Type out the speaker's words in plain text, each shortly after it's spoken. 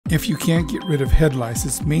If you can't get rid of head lice,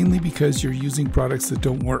 it's mainly because you're using products that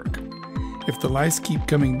don't work. If the lice keep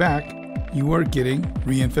coming back, you are getting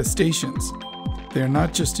reinfestations. They're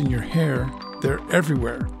not just in your hair, they're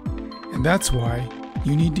everywhere. And that's why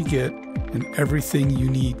you need to get an Everything You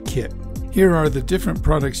Need kit. Here are the different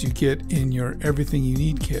products you get in your Everything You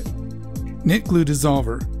Need kit. Nit Glue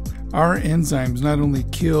Dissolver. Our enzymes not only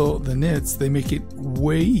kill the nits, they make it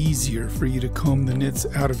way easier for you to comb the nits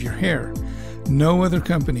out of your hair. No other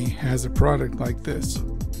company has a product like this.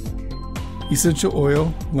 Essential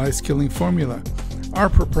Oil Lice Killing Formula. Our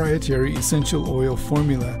proprietary essential oil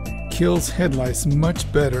formula kills head lice much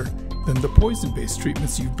better than the poison-based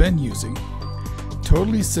treatments you've been using.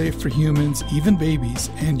 Totally safe for humans, even babies,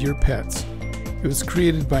 and your pets. It was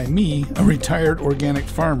created by me, a retired organic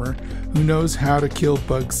farmer who knows how to kill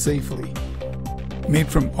bugs safely. Made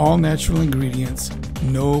from all natural ingredients,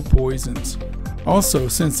 no poisons. Also,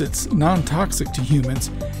 since it's non-toxic to humans,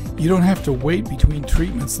 you don't have to wait between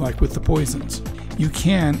treatments like with the poisons. You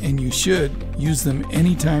can and you should use them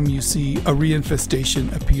anytime you see a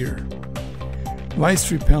reinfestation appear.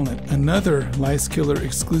 Lice Repellant, another LiceKiller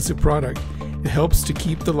exclusive product. It helps to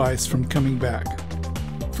keep the lice from coming back.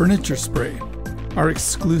 Furniture Spray. Our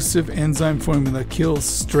exclusive enzyme formula kills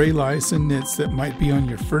stray lice and nits that might be on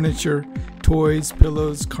your furniture, toys,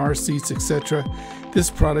 pillows, car seats, etc. This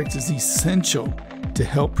product is essential to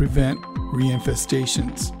help prevent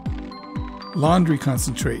reinfestations. Laundry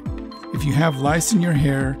Concentrate. If you have lice in your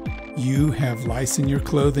hair, you have lice in your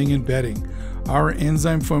clothing and bedding. Our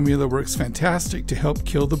enzyme formula works fantastic to help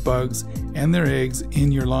kill the bugs and their eggs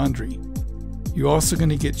in your laundry. You're also going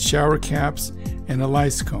to get shower caps and a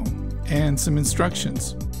lice comb and some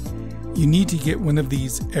instructions. You need to get one of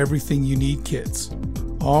these Everything You Need kits.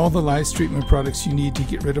 All the lice treatment products you need to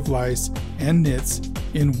get rid of lice and nits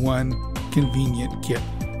in one convenient kit.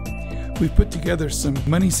 We've put together some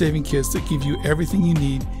money-saving kits that give you everything you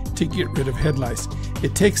need to get rid of head lice.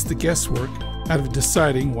 It takes the guesswork out of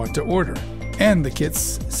deciding what to order, and the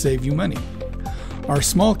kits save you money. Our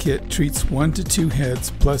small kit treats 1 to 2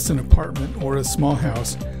 heads plus an apartment or a small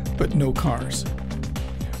house, but no cars.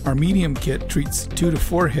 Our medium kit treats 2 to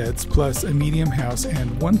 4 heads plus a medium house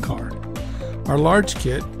and 1 car. Our large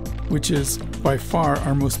kit, which is by far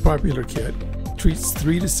our most popular kit, treats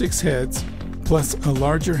 3 to 6 heads plus a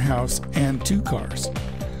larger house and 2 cars.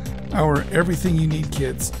 Our Everything You Need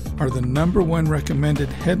kits are the #1 recommended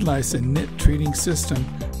head lice and nit treating system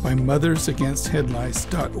by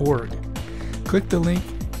mothersagainst.headlice.org. Click the link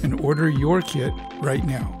and order your kit right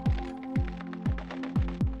now.